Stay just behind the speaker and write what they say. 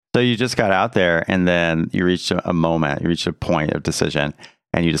So you just got out there and then you reached a moment, you reached a point of decision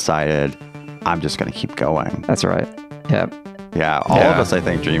and you decided, I'm just going to keep going. That's right. Yep. Yeah, all of us, I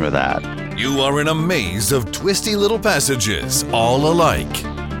think, dream of that. You are in a maze of twisty little passages, all alike.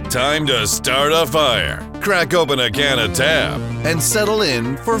 Time to start a fire, crack open a can of Tab, and settle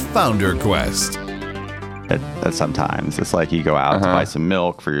in for Founder Quest. Sometimes it's like you go out to buy some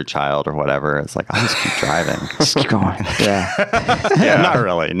milk for your child or whatever. It's like, I'll just keep driving. Just keep going. Yeah, not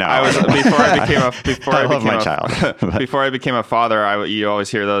really. No, Before I became a father. You always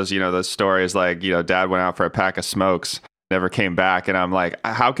hear those stories like, dad went out for a pack of smokes, never came back, and I'm like,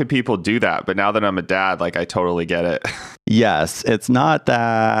 how could people do that? But now that I'm a dad, like, I totally get it. Yes, it's not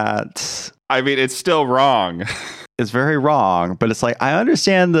that. I mean, it's still wrong. It's very wrong, but it's like I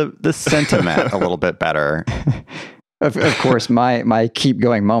understand the sentiment a little bit better. Of course, my keep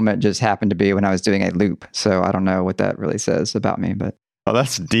going moment just happened to be when I was doing a loop. So I don't know what that really says about me, but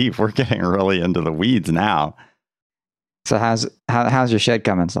that's deep. We're getting really into the weeds now. So how's your shed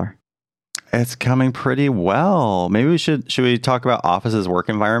coming, sir? It's coming pretty well. Maybe we should we talk about offices, work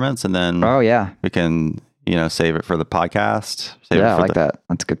environments, and then we can save it for the podcast. I like that.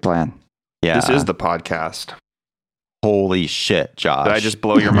 That's a good plan. Yeah, this is the podcast. Holy shit, Josh. Did I just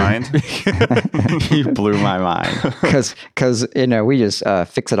blow your mind? You blew my mind. Because we just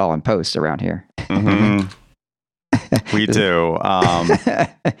fix it all in post around here. Mm-hmm. We do.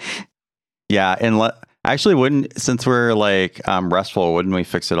 Yeah. And actually, since we're like restful, wouldn't we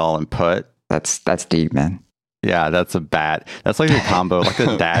fix it all in put? That's deep, man. Yeah, that's like a combo, like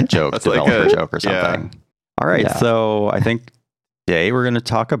a dad joke, developer joke or something. Yeah. All right. Yeah. So I think today we're going to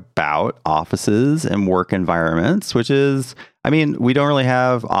talk about offices and work environments, which is, we don't really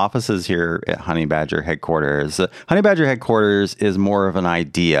have offices here at Honey Badger headquarters. Honey Badger headquarters is more of an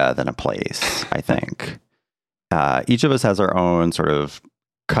idea than a place, I think. Each of us has our own sort of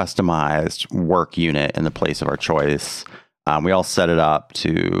customized work unit in the place of our choice. We all set it up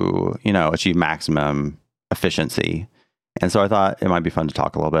to, achieve maximum efficiency. And so I thought it might be fun to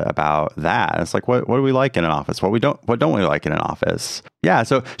talk a little bit about that. It's like, what do we like in an office? What don't we like in an office? Yeah.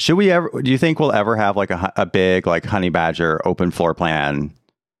 So do you think we'll ever have like a big, like Honey Badger open floor plan,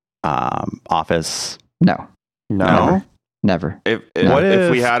 office? No. Never.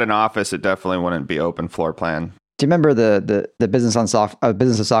 If we had an office, it definitely wouldn't be open floor plan. Do you remember the business of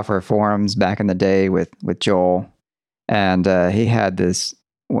software forums back in the day with Joel? And he had this,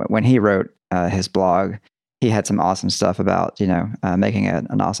 when he wrote his blog, he had some awesome stuff about, making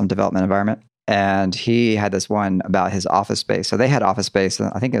an awesome development environment. And he had this one about his office space. So they had office space,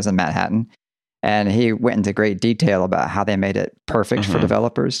 I think it was in Manhattan. And he went into great detail about how they made it perfect for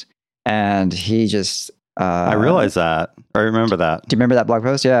developers. And he just... I realized that. I remember that. Do you remember that blog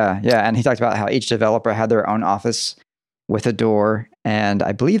post? Yeah. And he talked about how each developer had their own office with a door. And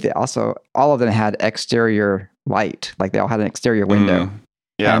I believe all of them had exterior light. Like they all had an exterior window.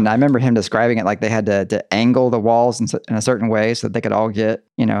 Yeah. And I remember him describing it like they had to angle the walls in a certain way so that they could all get,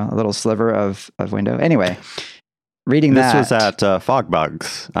 a little sliver of window. Anyway, reading this was at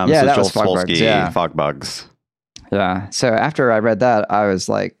Fogbugs. That was Fogbugs. Yeah. Fogbugs. Yeah. So after I read that, I was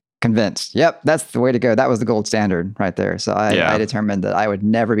like convinced. Yep, that's the way to go. That was the gold standard right there. So I determined that I would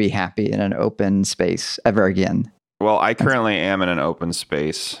never be happy in an open space ever again. Well, I currently am in an open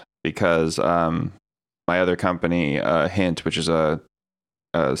space because my other company, Hint, which is a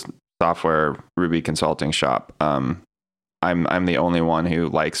software Ruby consulting shop. I'm the only one who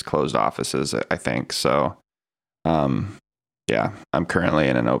likes closed offices, I think. So, I'm currently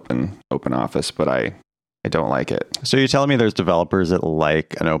in an open office, but I don't like it. So you're telling me there's developers that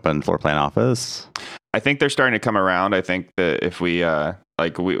like an open floor plan office? I think they're starting to come around. I think that if we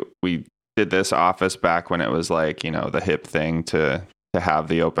we did this office back when it was like, the hip thing to have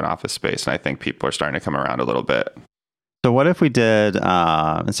the open office space, and I think people are starting to come around a little bit. So what if we did,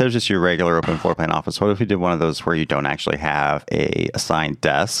 instead of just your regular open floor plan office, what if we did one of those where you don't actually have a assigned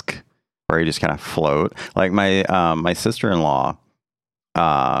desk, where you just kind of float? Like my sister-in-law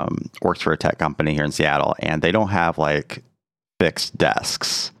works for a tech company here in Seattle, and they don't have like fixed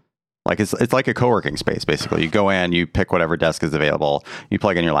desks. Like it's like a co-working space, basically. You go in, you pick whatever desk is available, you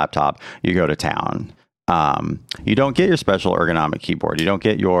plug in your laptop, you go to town. You don't get your special ergonomic keyboard. You don't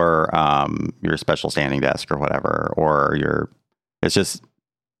get your special standing desk or whatever, or it's just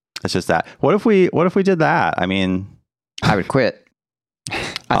that. What if we did that? I would quit.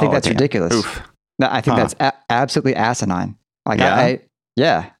 I think that's ridiculous. Oof. No, I think that's absolutely asinine. Like the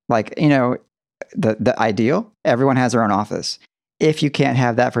ideal, everyone has their own office. If you can't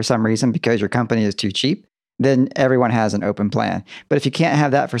have that for some reason because your company is too cheap, then everyone has an open plan. But if you can't have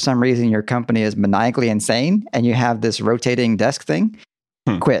that for some reason, your company is maniacally insane and you have this rotating desk thing,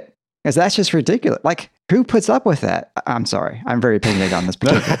 quit. Because that's just ridiculous. Like, who puts up with that? I'm sorry. I'm very opinionated on this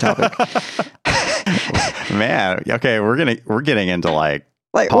particular topic. Man, okay, we're getting into like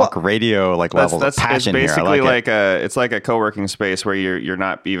talk radio levels of passion here. It's basically it's like a co-working space where you're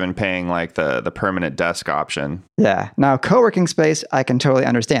not even paying like the permanent desk option. Yeah. Now, co-working space, I can totally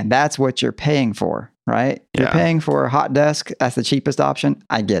understand. That's what you're paying for, right? You're paying for a hot desk. That's the cheapest option.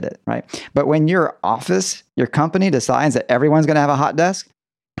 I get it, right? But when your office, your company decides that everyone's going to have a hot desk,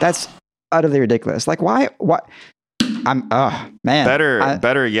 that's utterly ridiculous. Like, why? What? Man.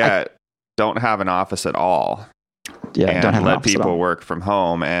 Better yet, don't have an office at all. Yeah, and don't have let people work from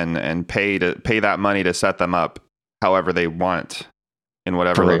home and pay that money to set them up however they want in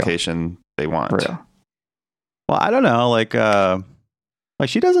whatever location they want. For real. Well, I don't know, like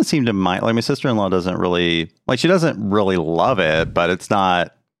she doesn't seem to mind. Like my sister-in-law doesn't really she doesn't really love it, but it's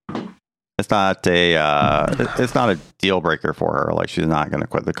not a deal breaker for her. Like she's not going to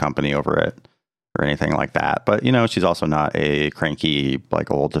quit the company over it or anything like that. But she's also not a cranky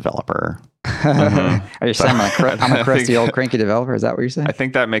old developer. Are you saying I'm a crusty old cranky developer? Is that what you're saying? I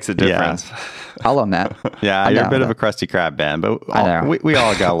think that makes a difference. Yeah. I'll own that. Yeah, you're a bit of a crusty crab, Ben, but we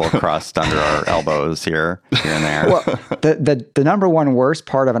all got a little crust under our elbows here and there. Well, the number one worst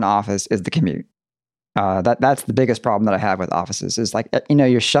part of an office is the commute. That's the biggest problem that I have with offices is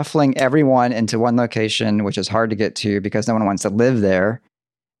you're shuffling everyone into one location, which is hard to get to because no one wants to live there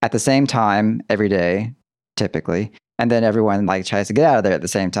at the same time every day, typically. And then everyone tries to get out of there at the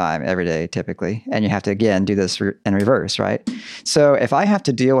same time every day, typically. And you have to, again, do this in reverse, right? So if I have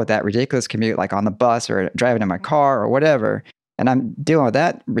to deal with that ridiculous commute, like on the bus or driving in my car or whatever, and I'm dealing with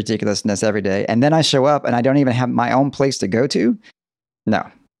that ridiculousness every day, and then I show up and I don't even have my own place to go to, no.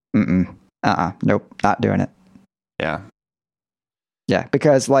 Nope, not doing it. Yeah. Yeah,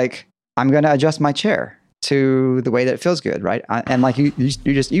 because I'm going to adjust my chair to the way that it feels good, right? And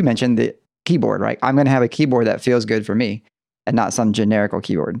you mentioned the keyboard, right? I'm going to have a keyboard that feels good for me and not some generical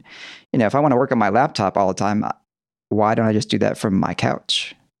keyboard. If I want to work on my laptop all the time, why don't I just do that from my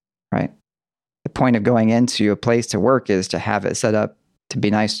couch, right? The point of going into a place to work is to have it set up to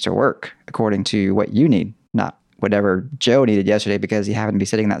be nice to work according to what you need, not whatever Joe needed yesterday because he happened to be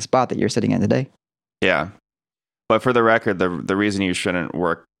sitting in that spot that you're sitting in today. Yeah. But for the record, the reason you shouldn't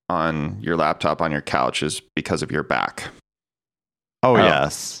work on your laptop on your couch is because of your back. Oh.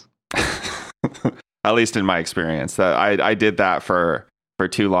 Yes. At least in my experience, that I did that for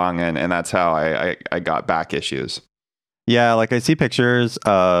too long, and that's how I got back issues. Yeah, I see pictures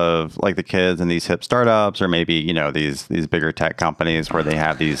of the kids in these hip startups, or maybe these bigger tech companies where they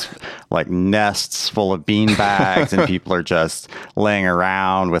have these nests full of bean bags, and people are just laying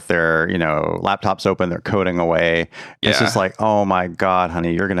around with their laptops open, they're coding away. Yeah. It's just oh my god,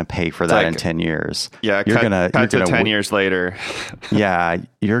 honey, you're gonna pay for that in 10 years. Yeah, you're gonna 10 years later. Yeah,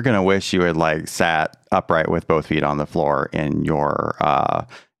 you're gonna wish you had sat upright with both feet on the floor in your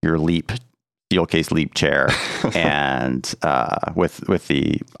Leap. Steelcase Leap chair and with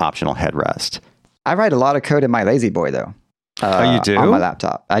the optional headrest. I write a lot of code in my Lazy Boy though. You do? On my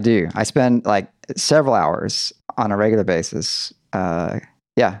laptop. I do. I spend several hours on a regular basis. Per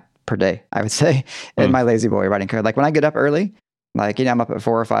day, I would say, in my Lazy Boy writing code. When I get up early, I'm up at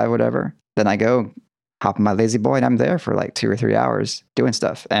 4 or 5, whatever. Then I go hop in my Lazy Boy and I'm there for 2 or 3 hours doing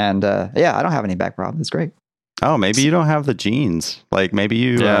stuff. And I don't have any back problems. It's great. Oh, maybe you don't have the genes. Maybe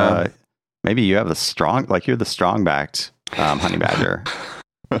you. Maybe you have the strong, you're the strong backed honey badger.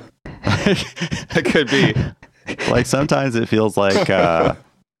 It could be. Sometimes it feels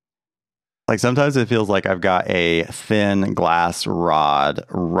sometimes it feels like I've got a thin glass rod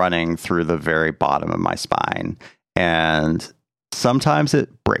running through the very bottom of my spine, and sometimes it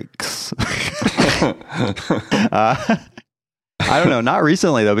breaks. I don't know. Not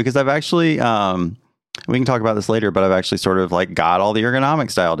recently though, because I've actually. We can talk about this later, but I've actually sort of got all the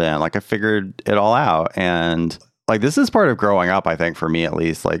ergonomics dialed in. I figured it all out. And this is part of growing up, I think, for me at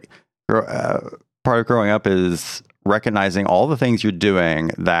least. Part of growing up is recognizing all the things you're doing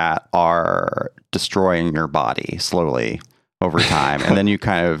that are destroying your body slowly over time. And then you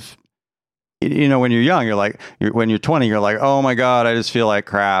kind of, when you're young, when you're 20, you're oh my God, I just feel like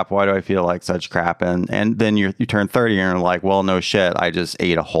crap. Why do I feel like such crap? And then you turn 30 and you're well, no shit. I just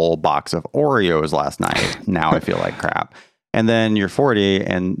ate a whole box of Oreos last night. Now I feel like crap. And then you're 40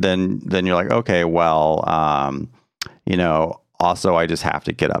 and then you're okay, well, also I just have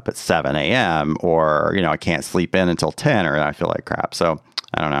to get up at 7 a.m. or, I can't sleep in until 10 or I feel like crap. So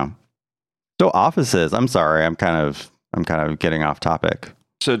I don't know. So offices, I'm sorry. I'm kind of getting off topic.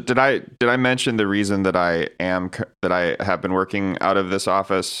 So did I mention the reason that I have been working out of this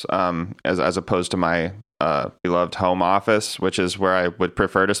office as opposed to my beloved home office, which is where I would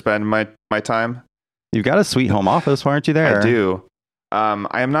prefer to spend my time. You've got a sweet home office. Why aren't you there? I do.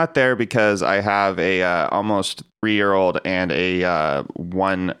 I am not there because I have a almost 3-year-old and a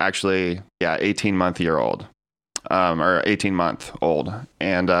 18-month-year-old, or 18-month-old,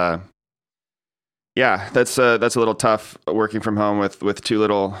 and that's a little tough working from home with 2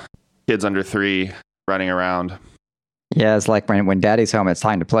 little kids under 3 running around. Yeah, it's like when daddy's home, it's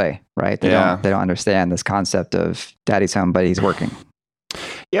time to play, right? They don't understand this concept of daddy's home, but he's working.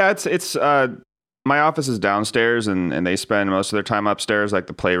 Yeah, it's my office is downstairs, and they spend most of their time upstairs, like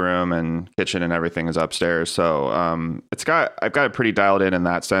the playroom and kitchen and everything is upstairs. So I've got it pretty dialed in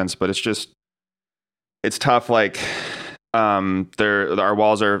that sense, but it's tough. Like our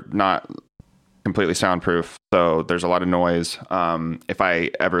walls are not completely soundproof, so there's a lot of noise. If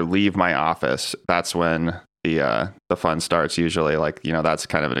I ever leave my office, that's when the fun starts. Usually, like, that's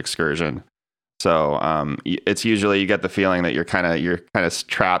kind of an excursion. So it's usually, you get the feeling that you're kind of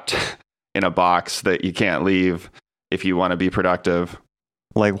trapped in a box that you can't leave if you want to be productive.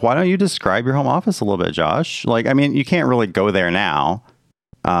 Like, why don't you describe your home office a little bit, Josh? Like, I mean, you can't really go there now,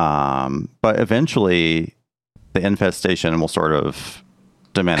 but eventually the infestation will sort of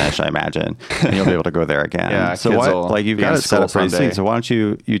diminish, I imagine, and you'll be able to go there again. Yeah, so you've got it set up pretty soon. So why don't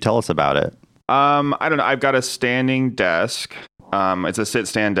you tell us about it? I don't know. I've got a standing desk. It's a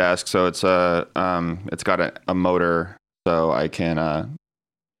sit-stand desk, so it's it's got a motor, so I can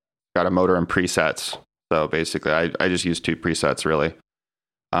got a motor and presets. So basically, I just use 2 presets really.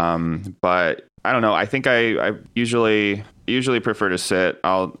 But I don't know. I think I usually prefer to sit.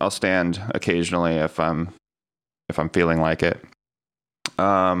 I'll stand occasionally if I'm feeling like it.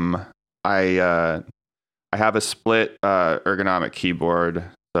 I have a split ergonomic keyboard.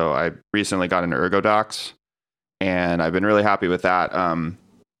 So I recently got into ErgoDox, and I've been really happy with that.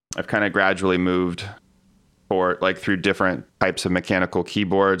 I've kind of gradually moved through different types of mechanical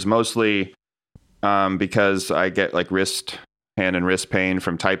keyboards, mostly because I get like hand and wrist pain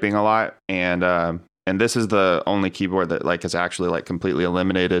from typing a lot, and this is the only keyboard that like has actually like completely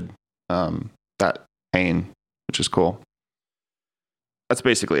eliminated that pain, which is cool. That's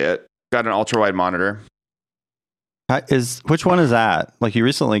basically it. Got an ultra wide monitor. Which one is that? Like, you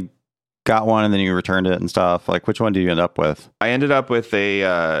recently got one and then you returned it and stuff. Like, which one do you end up with? I ended up with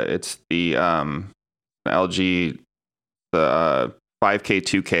it's the LG, the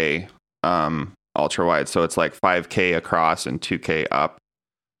 5K 2K ultra wide. So it's like 5K across and 2K up.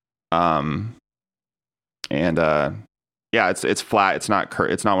 It's flat. It's not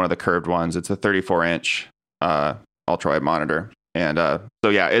one of the curved ones. It's a 34-inch ultra wide monitor. And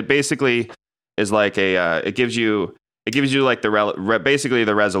it basically is like it gives you like basically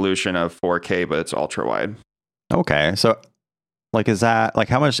the resolution of 4K, but it's ultra wide. Okay, so like, is that like,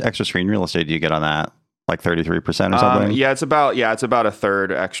 how much extra screen real estate do you get on that? Like 33% or something? It's about a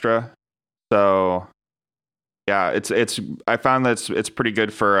third extra. So yeah, I found that it's pretty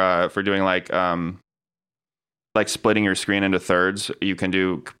good for doing like splitting your screen into thirds. You can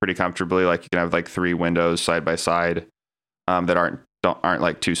do pretty comfortably. Like, you can have like 3 windows side by side that aren't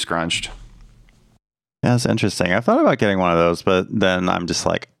like too scrunched. Yeah, that's interesting. I've thought about getting one of those, but then I'm just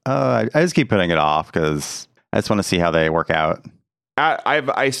like, I just keep putting it off because I just want to see how they work out.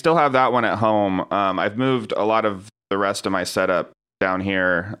 I still have that one at home. I've moved a lot of the rest of my setup down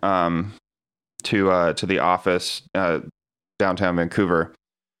here to the office downtown Vancouver.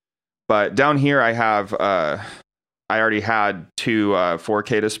 But down here, I already had 2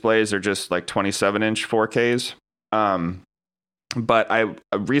 4K displays. They're just like 27-inch 4Ks. But I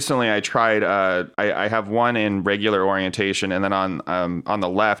tried. I have one in regular orientation, and then on the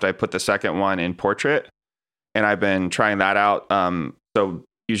left, I put the second one in portrait, and I've been trying that out. So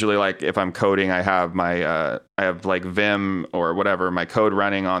usually, like, if I'm coding, I have I have like Vim or whatever, my code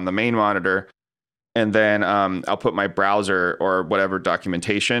running on the main monitor, and then I'll put my browser or whatever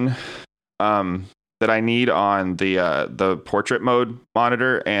documentation that I need on the portrait mode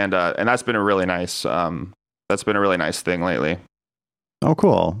monitor, and that's been a really nice thing lately. Oh,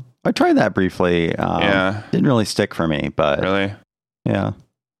 cool. I tried that briefly. Didn't really stick for me, but really, yeah,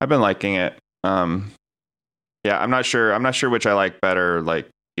 I've been liking it. I'm not sure which I like better, like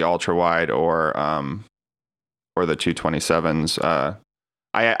the ultra wide or the 227s.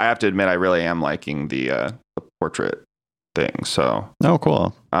 I have to admit, I really am liking the portrait thing. So, oh,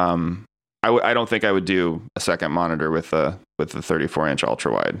 cool. I don't think I would do a second monitor with the 34-inch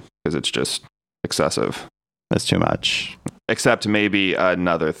ultra wide because it's just excessive. That's too much. Except maybe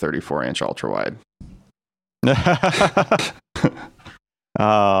another 34-inch ultra wide.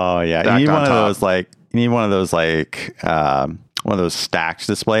 Oh yeah, you need one of those like one of those stacked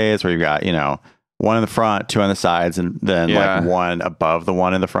displays where you've got one in the front, two on the sides, and then like one above the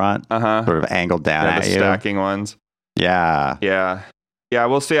one in the front, sort of angled down at you. Stacking ones. Yeah.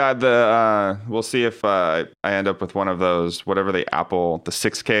 We'll see. We'll see if I end up with one of those, whatever the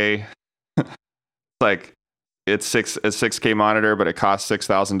 6K. Like it's a 6K monitor, but it costs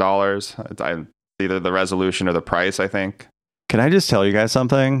 $6,000. It's either the resolution or the price, I think. Can I just tell you guys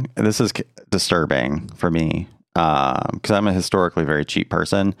something? This is disturbing for me because I'm a historically very cheap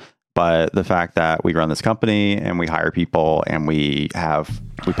person. But the fact that we run this company and we hire people and we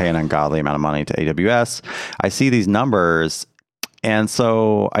pay an ungodly amount of money to AWS, I see these numbers. And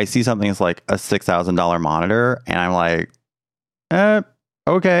so I see something that's like a $6,000 monitor and I'm like,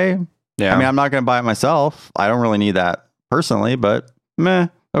 okay. Yeah. I mean, I'm not going to buy it myself. I don't really need that personally, but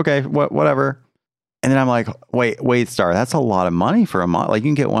okay, whatever. And then I'm like, wait, Star, that's a lot of money for a monitor. Like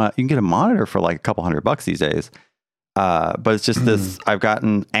you can get a monitor for like a couple $100 these days. But it's just this, I've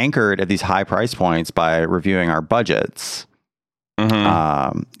gotten anchored at these high price points by reviewing our budgets. And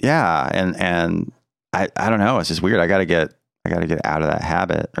I don't know. It's just weird. I got to get out of that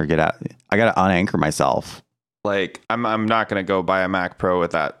habit or I got to unanchor myself. Like I'm not going to go buy a Mac Pro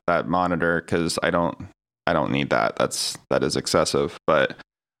with that monitor because I don't need that. That is excessive, but,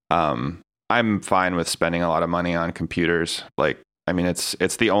 I'm fine with spending a lot of money on computers. Like, I mean,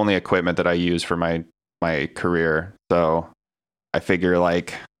 it's the only equipment that I use for my career. So I figure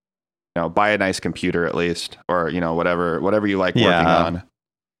like, buy a nice computer at least, or, whatever you like working on.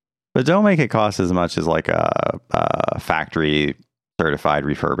 But don't make it cost as much as like a factory certified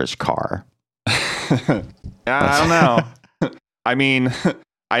refurbished car. I don't know. I mean,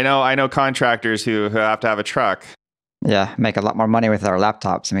 I know contractors who have to have a truck. Yeah, make a lot more money with our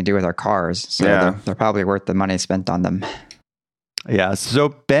laptops than we do with our cars. So they're probably worth the money spent on them. Yeah. So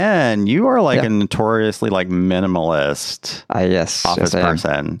Ben, you are like a notoriously like minimalist office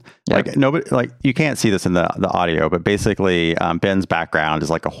person. Yep. Like nobody, like you can't see this in the audio, but basically Ben's background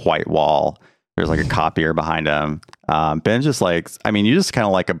is like a white wall. There's like a copier behind him. Ben's just like, I mean, you just kind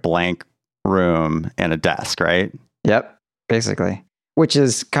of like a blank room and a desk, right? Yep, basically. Which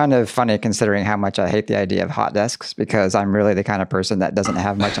is kind of funny considering how much I hate the idea of hot desks because I'm really the kind of person that doesn't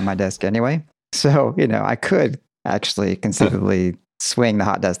have much on my desk anyway. So, I could actually conceivably swing the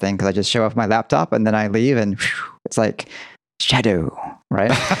hot desk thing because I just show off my laptop and then I leave and it's like shadow, right?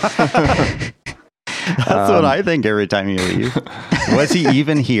 That's what I think every time you leave. Was he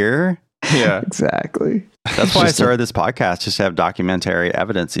even here? Yeah, exactly. That's why I started this podcast, just to have documentary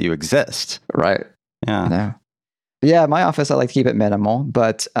evidence that you exist. Right. Yeah. No. Yeah, my office, I like to keep it minimal,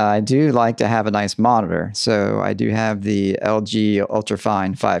 but I do like to have a nice monitor. So I do have the LG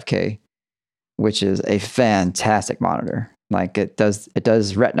Ultrafine 5K, which is a fantastic monitor. Like it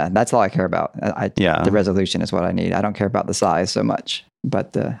does Retina. That's all I care about. The resolution is what I need. I don't care about the size so much,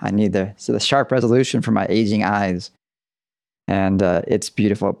 but I need the sharp resolution for my aging eyes. And it's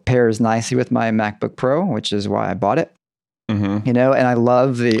beautiful. It pairs nicely with my MacBook Pro, which is why I bought it. Mm-hmm. And I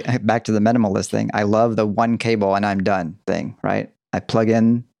love back to the minimalist thing. I love the one cable and I'm done thing, right? I plug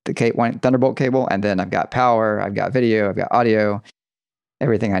in the Thunderbolt cable and then I've got power, I've got video, I've got audio.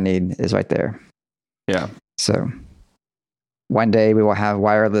 Everything I need is right there. Yeah. So one day we will have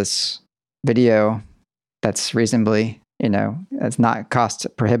wireless video that's reasonably, it's not cost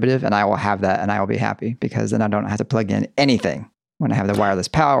prohibitive and I will have that and I will be happy because then I don't have to plug in anything when I have the wireless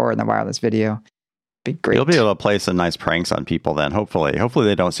power and the wireless video. Be great. You'll be able to play some nice pranks on people then. Hopefully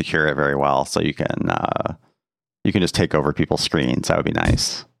they don't secure it very well, so you can just take over people's screens. That would be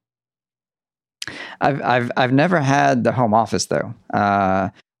nice. I've never had the home office though.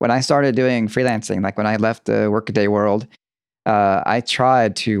 When I started doing freelancing, like when I left the workaday world, I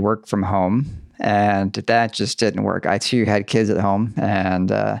tried to work from home, and that just didn't work. I too had kids at home, and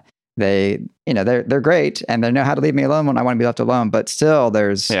they're great, and they know how to leave me alone when I want to be left alone. But still,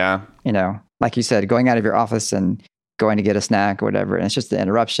 there's like you said, going out of your office and going to get a snack or whatever, and it's just an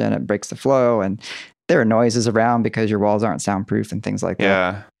interruption. It breaks the flow, and there are noises around because your walls aren't soundproof and things like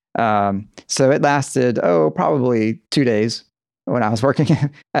that. Yeah. So it lasted, probably 2 days when I was working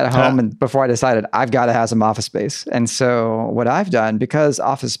at home and before I decided I've got to have some office space. And so what I've done, because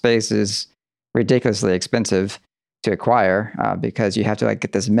office space is ridiculously expensive to acquire, because you have to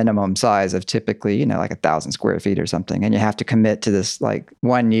get this minimum size of typically, like 1,000 square feet or something. And you have to commit to this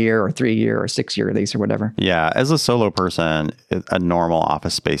 1 year or 3 year or 6 year lease or whatever. Yeah. As a solo person, a normal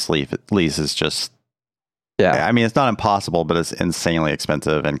office space lease is just, I mean, it's not impossible, but it's insanely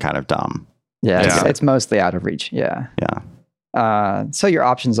expensive and kind of dumb. Yeah. It's mostly out of reach. Yeah. Yeah. So your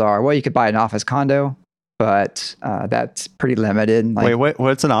options are, well, you could buy an office condo, but that's pretty limited. Wait,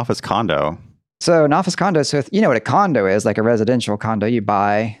 what's an office condo? So an office condo, so you know what a condo is, like a residential condo. You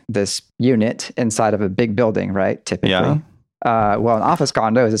buy this unit inside of a big building, right? Typically. Yeah. Well, an office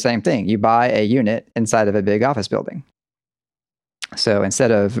condo is the same thing. You buy a unit inside of a big office building. So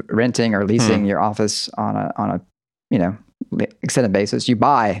instead of renting or leasing your office on a extended basis, you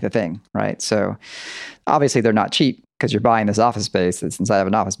buy the thing, right? So obviously they're not cheap because you're buying this office space that's inside of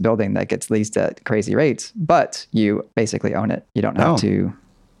an office building that gets leased at crazy rates, but you basically own it. You don't have to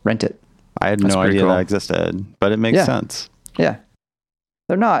rent it. I had no idea that existed, but it makes sense. Yeah.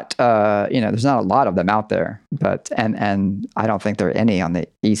 They're not, there's not a lot of them out there, but, and I don't think there are any on the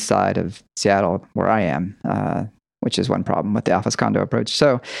east side of Seattle where I am, which is one problem with the office condo approach.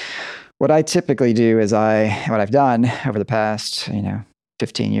 So what I typically do is what I've done over the past,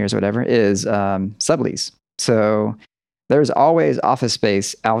 15 years or whatever is sublease. So there's always office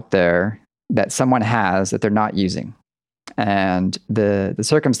space out there that someone has that they're not using. And the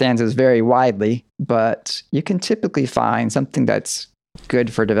circumstances vary widely, but you can typically find something that's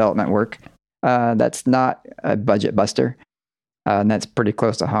good for development work. That's not a budget buster. And that's pretty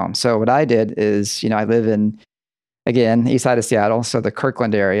close to home. So what I did is, I live in, again, east side of Seattle, so the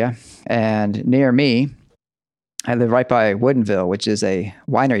Kirkland area. And near me, I live right by Woodinville, which is a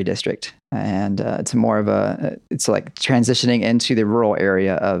winery district. And it's more of it's like transitioning into the rural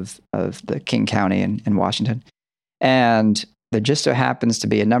area of the King County in Washington. And there just so happens to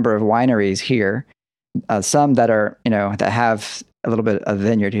be a number of wineries here, some that are, that have a little bit of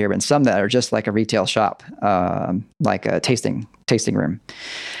vineyard here, and some that are just like a retail shop, like a tasting room.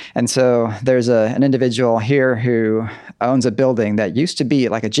 And so there's an individual here who owns a building that used to be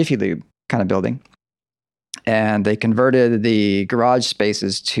like a Jiffy Lube kind of building. And they converted the garage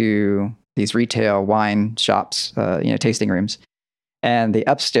spaces to these retail wine shops, tasting rooms. And the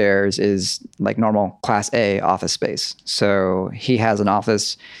upstairs is like normal Class A office space. So he has an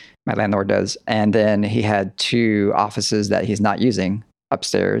office, my landlord does, and then he had 2 offices that he's not using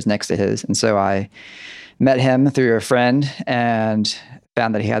upstairs next to his. And so I met him through a friend and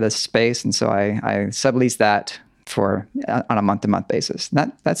found that he had this space. And so I subleased that on a month-to-month basis.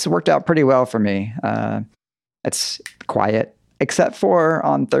 And that's worked out pretty well for me. It's quiet, except for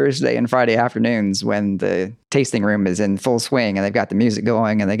on Thursday and Friday afternoons when the tasting room is in full swing and they've got the music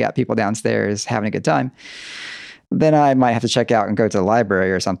going and they got people downstairs having a good time. Then I might have to check out and go to the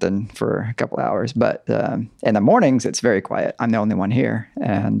library or something for a couple hours. But in the mornings, it's very quiet. I'm the only one here,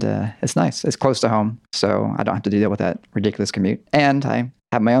 and it's nice. It's close to home, so I don't have to deal with that ridiculous commute. And I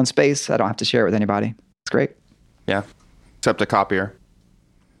have my own space. I don't have to share it with anybody. It's great. Yeah, except a copier.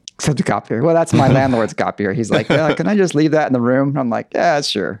 Except a copier. Well, that's my landlord's copier. He's like, can I just leave that in the room? I'm like, yeah,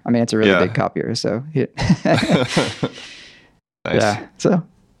 sure. I mean, it's a really big copier, so. Nice. Yeah,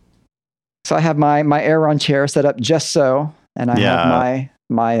 so I have my Aeron chair set up just so, and I have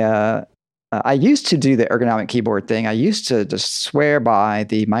my I used to do the ergonomic keyboard thing. I used to just swear by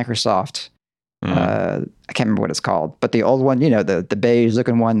the Microsoft, I can't remember what it's called, but the old one, the beige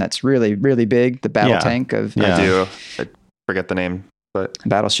looking one that's really, really big, the battle tank of... I do. I forget the name, but...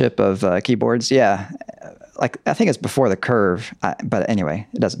 Battleship of keyboards, yeah. Like, I think it's before the Curve, but anyway,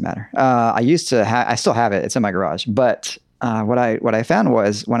 it doesn't matter. I still have it. It's in my garage, but... What I found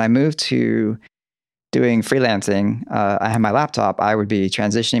was when I moved to doing freelancing, I had my laptop. I would be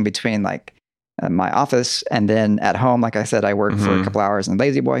transitioning between like my office and then at home. Like I said, I worked for a couple hours in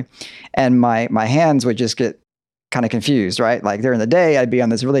Lazy Boy, and my hands would just get kind of confused, right? Like during the day, I'd be on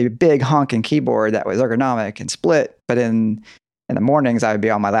this really big honking keyboard that was ergonomic and split, but in the mornings, I would be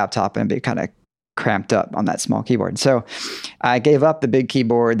on my laptop and be kind of cramped up on that small keyboard. So I gave up the big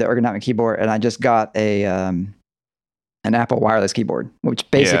keyboard, the ergonomic keyboard, and I just got an Apple wireless keyboard, which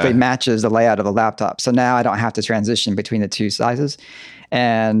basically matches the layout of the laptop. So now I don't have to transition between the 2 sizes.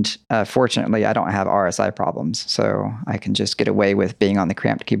 And fortunately, I don't have RSI problems. So I can just get away with being on the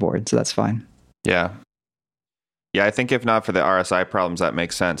cramped keyboard. So that's fine. Yeah. Yeah, I think if not for the RSI problems, that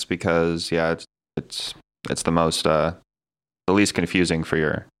makes sense because, it's the most, the least confusing for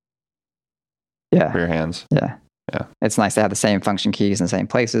your hands. Yeah. It's nice to have the same function keys in the same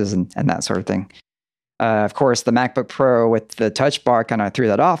places and that sort of thing. Of course, the MacBook Pro with the touch bar kind of threw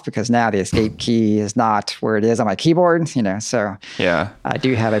that off because now the escape key is not where it is on my keyboard, so I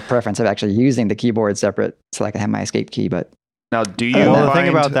do have a preference of actually using the keyboard separate so I can have my escape key. But now, do you the thing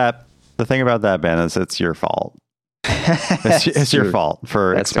about that, Ben, is it's your fault. It's your fault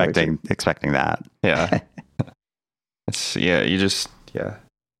for expecting that. Yeah. You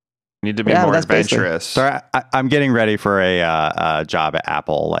need to be more adventurous. So I'm getting ready for a job at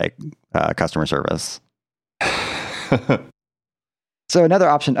Apple, like customer service. So another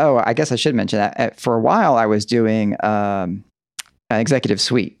option. Oh, I guess I should mention that for a while I was doing Executive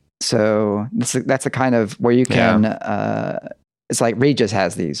Suite. So that's a kind of where you can. It's like Regus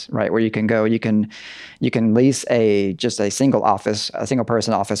has these, right? Where you can go, you can lease just a single office, a single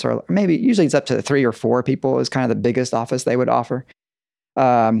person office, or maybe usually it's up to 3 or 4 people is kind of the biggest office they would offer.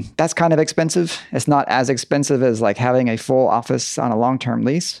 That's kind of expensive. It's not as expensive as like having a full office on a long-term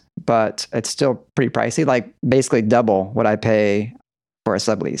lease, but it's still pretty pricey, like basically double what I pay for a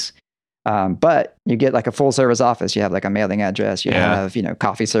sublease. But you get like a full service office. You have like a mailing address. You have,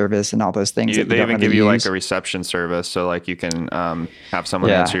 coffee service and all those things. They even give you like a reception service. So like you can have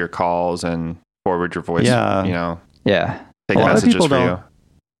someone answer your calls and forward your voice, take messages for you.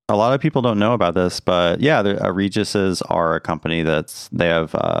 A lot of people don't know about this, but Reguses are a company they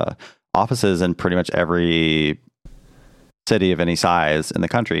have offices in pretty much every city of any size in the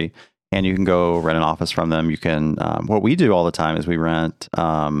country. And you can go rent an office from them. You can, what we do all the time is we rent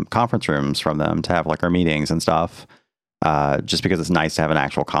conference rooms from them to have like our meetings and stuff. Just because it's nice to have an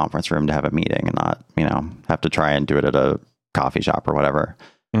actual conference room to have a meeting and not, have to try and do it at a coffee shop or whatever.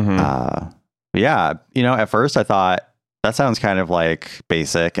 Mm-hmm. At first I thought that sounds kind of like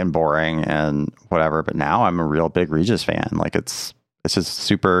basic and boring and whatever. But now I'm a real big Regus fan. Like it's just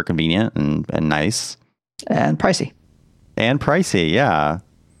super convenient and nice. And pricey. Yeah.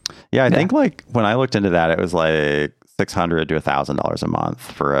 Yeah, I think like when I looked into that, it was like $600 to $1,000 a month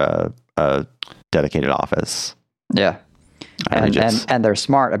for a dedicated office. Yeah, and they're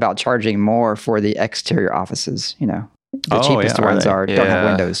smart about charging more for the exterior offices. The cheapest ones don't have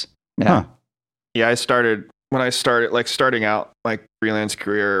windows. Yeah, I started starting out my freelance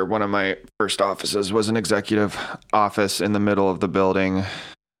career. One of my first offices was an executive office in the middle of the building,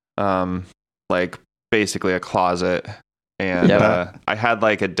 like basically a closet. And I had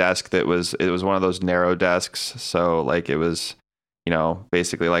like a desk it was one of those narrow desks. So like it was,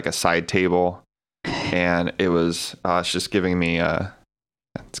 basically like a side table. And it was, it's just giving me I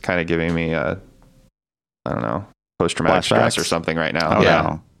don't know, post-traumatic stress or something right now.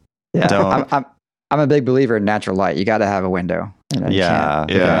 Oh, yeah. I'm a big believer in natural light. You got to have a window. You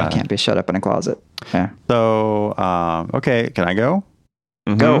can't be shut up in a closet. Yeah. So, okay. Can I go?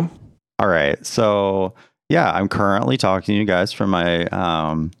 Mm-hmm. Go. All right. So, I'm currently talking to you guys from my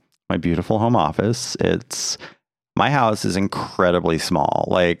my beautiful home office. My house is incredibly small.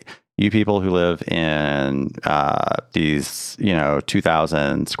 Like you people who live in these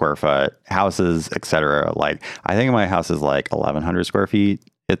 2,000 square foot houses, etc. Like I think my house is like 1,100 square feet.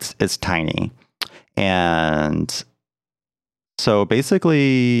 It's tiny, and so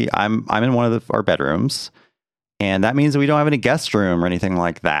basically I'm in one of our bedrooms. And that means that we don't have any guest room or anything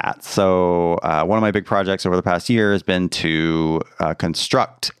like that. So one of my big projects over the past year has been to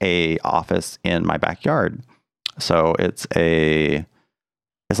construct a office in my backyard. So it's like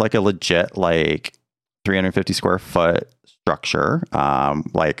a legit like 350 square foot structure.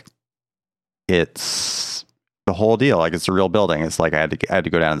 Like it's the whole deal. Like it's a real building. It's like I had to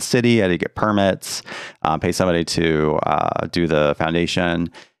go down to the city. I had to get permits, pay somebody to do the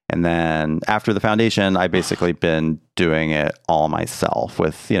foundation. And then after the foundation, I basically been doing it all myself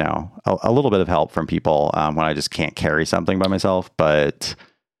with, a little bit of help from people when I just can't carry something by myself. But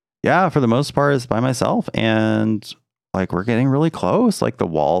for the most part, it's by myself. And like we're getting really close. Like the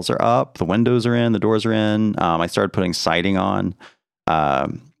walls are up, the windows are in, the doors are in. I started putting siding on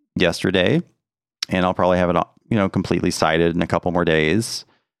yesterday, and I'll probably have it, completely sided in a couple more days.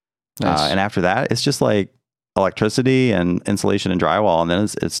 Nice. And after that, it's just like electricity and insulation and drywall, and then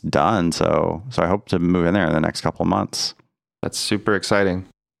it's done. So I hope to move in there in the next couple of months. That's super exciting.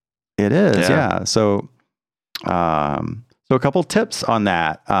 It is, yeah. So a couple tips on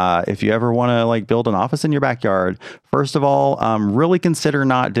that. If you ever want to like build an office in your backyard, first of all, really consider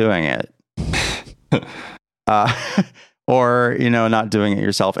not doing it, or not doing it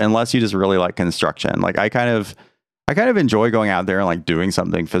yourself unless you just really like construction. Like I kind of enjoy going out there and like doing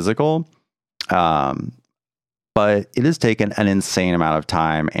something physical. But it has taken an insane amount of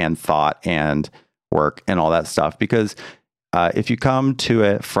time and thought and work and all that stuff, because if you come to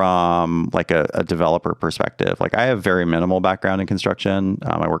it from like a developer perspective, like I have very minimal background in construction.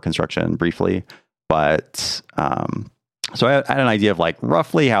 I work construction briefly, but so I had an idea of like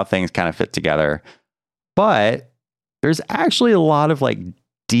roughly how things kind of fit together. But there's actually a lot of like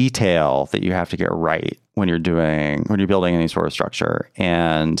detail that you have to get right when you're building any sort of structure.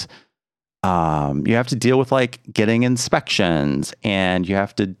 And you have to deal with like getting inspections, and you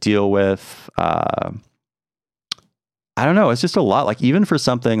have to deal with, I don't know. It's just a lot. Like even for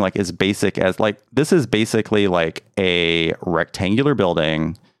something like as basic as like, this is basically like a rectangular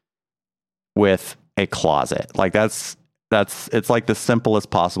building with a closet. Like it's like the simplest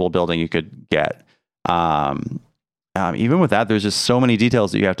possible building you could get. even with that, there's just so many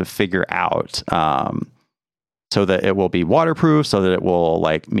details that you have to figure out so that it will be waterproof, so that it will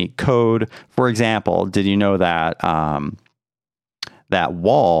like meet code. For example, did you know that that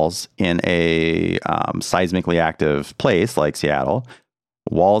walls in a seismically active place like Seattle,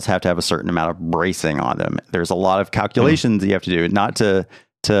 walls have to have a certain amount of bracing on them? There's a lot of calculations that you have to do, not to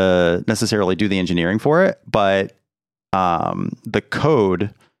necessarily do the engineering for it, but the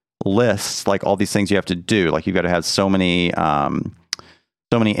code lists like all these things you have to do. Like you've got to have so many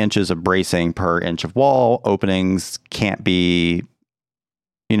inches of bracing per inch of wall. Openings can't be,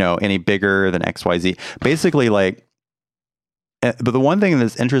 any bigger than XYZ. Basically, like, but the one thing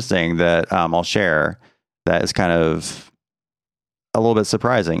that's interesting that I'll share that is kind of a little bit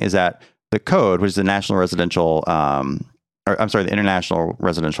surprising is that the code, which is the National Residential, the International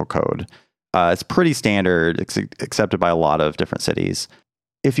Residential Code, it's pretty standard, accepted by a lot of different cities.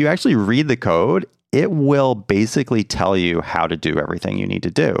 If you actually read the code, it will basically tell you how to do everything you need to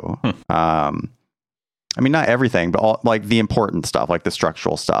do. Not everything, but all, like the important stuff, like the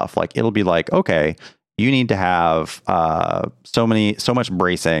structural stuff. Like it'll be like, okay, you need to have so much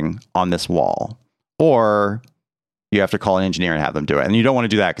bracing on this wall, or you have to call an engineer and have them do it. And you don't want to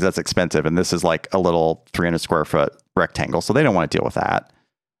do that because that's expensive. And this is like a little 300 square foot rectangle, so they don't want to deal with that.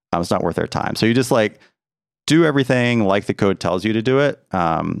 It's not worth their time. So you just like do everything like the code tells you to do it,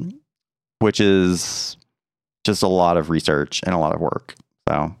 which is just a lot of research and a lot of work.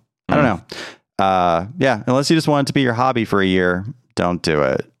 So I don't know. Unless you just want it to be your hobby for a year, don't do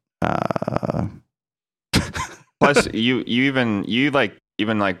it. Plus, you even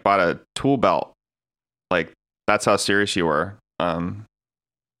bought a tool belt. Like that's how serious you were on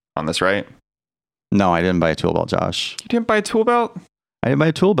this, right? No, I didn't buy a tool belt, Josh. You didn't buy a tool belt? I didn't buy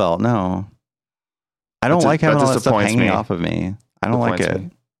a tool belt. No, I don't like having all that stuff hanging off of me. I don't like it.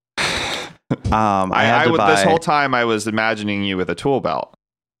 This whole time I was imagining you with a tool belt.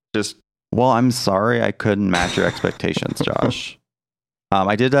 Well, I'm sorry I couldn't match your expectations, Josh.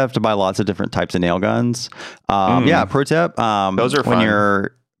 I did have to buy lots of different types of nail guns. Yeah, pro tip. Those are fun. When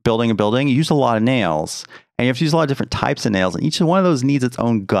you're building a building, you use a lot of nails. And you have to use a lot of different types of nails. And each one of those needs its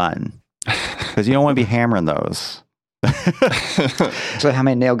own gun. Because you don't want to be hammering those. So how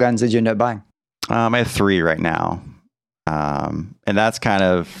many nail guns did you end up buying? I have 3 right now. And that's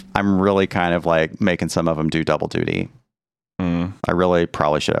I'm really kind of like making some of them do double duty. I really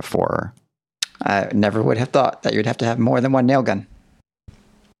probably should have 4. I never would have thought that you'd have to have more than one nail gun.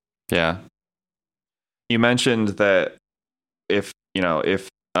 Yeah. You mentioned that if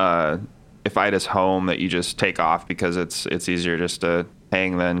Ida's home, that you just take off because it's easier just to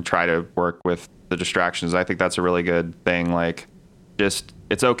hang than try to work with the distractions. I think that's a really good thing. Like, just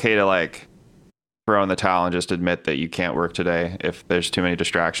it's okay to like throw in the towel and just admit that you can't work today if there's too many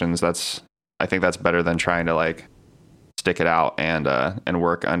distractions. I think that's better than trying to like stick it out and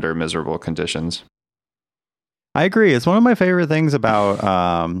work under miserable conditions. I agree. It's one of my favorite things about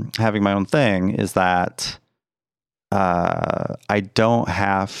having my own thing is that I don't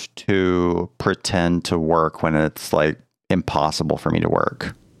have to pretend to work when it's like impossible for me to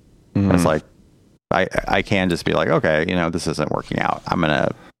work. Mm-hmm. It's like I can just be like, okay, this isn't working out.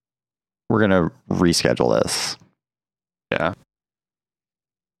 We're gonna reschedule this. Yeah.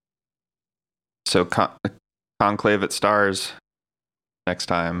 So Conclave at Stars next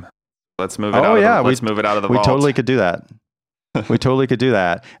time. Let's move it out. Let's move it out of the vault. We totally could do that.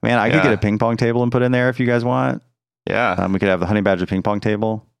 Man, I could get a ping pong table and put in there if you guys want. Yeah. We could have the Honey Badger ping pong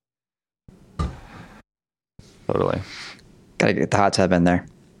table. Totally. Gotta get the hot tub in there.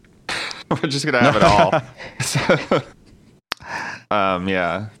 We're just gonna have it all.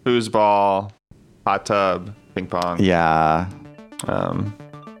 Yeah. Foosball, hot tub, ping pong. Yeah.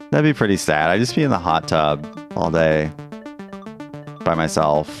 That'd be pretty sad. I'd just be in the hot tub all day by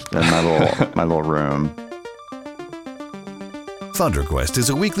myself in my little room. ThunderQuest is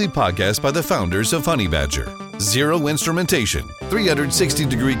a weekly podcast by the founders of Honey Badger. Zero instrumentation,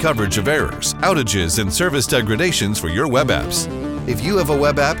 360-degree coverage of errors, outages, and service degradations for your web apps. If you have a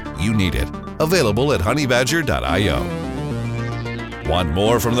web app, you need it. Available at honeybadger.io. Want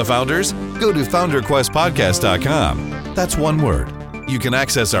more from the founders? Go to founderquestpodcast.com. That's one word. You can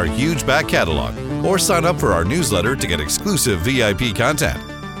access our huge back catalog or sign up for our newsletter to get exclusive VIP content.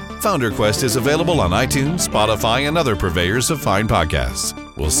 FounderQuest is available on iTunes, Spotify, and other purveyors of fine podcasts.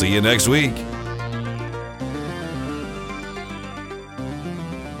 We'll see you next week.